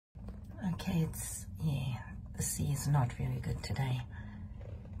Okay, yeah, the sea is not very good today.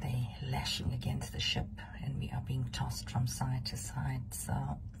 They're lashing against the ship and we are being tossed from side to side. So,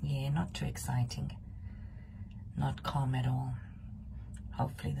 yeah, not too exciting. Not calm at all.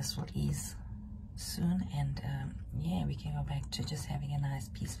 Hopefully this will ease soon and, yeah, we can go back to just having a nice,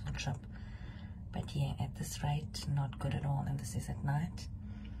 peaceful trip. But, yeah, at this rate, not good at all. And this is at night.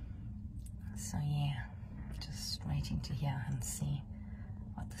 So, yeah, just waiting to hear and see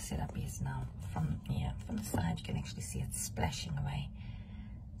what the setup is now. From the side you can actually see it splashing away.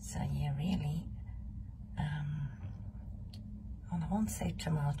 So yeah, really I won't say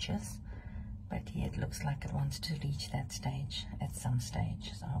tumultuous, but yeah, it looks like it wants to reach that stage at some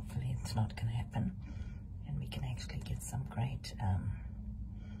stage. So hopefully it's not going to happen and we can actually get some great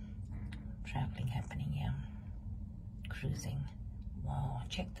traveling happening here. Cruising. Wow,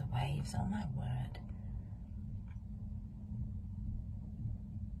 check the waves, oh my word.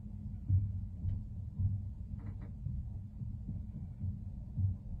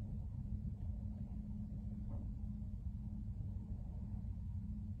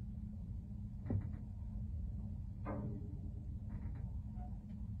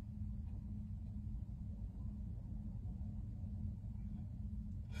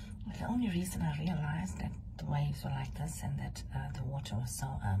 The only reason I realized that the waves were like this and that the water was so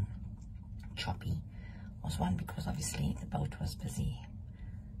choppy was, one, because obviously the boat was busy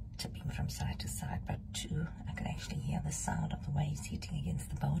tipping from side to side, but two, I could actually hear the sound of the waves hitting against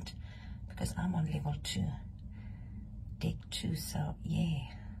the boat because I'm on level 2, deck 2, so yeah,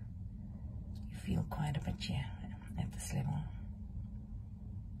 you feel quite a bit here at this level.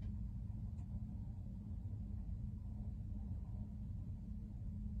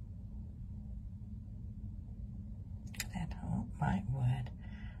 Oh my word,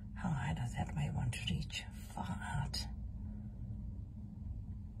 how high does that wave want to reach? Far out.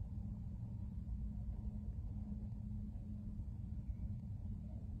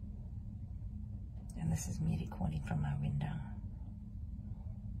 And this is me recording from my window.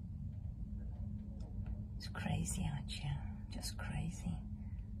 It's crazy out here, just crazy.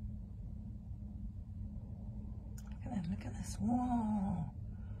 Look at that, look at this, whoa.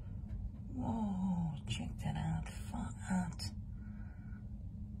 Whoa, check that out, far out.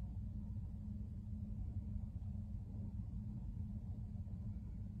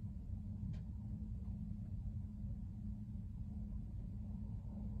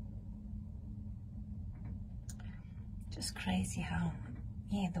 Just crazy how,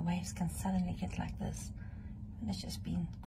 yeah, the waves can suddenly get like this. And it's just been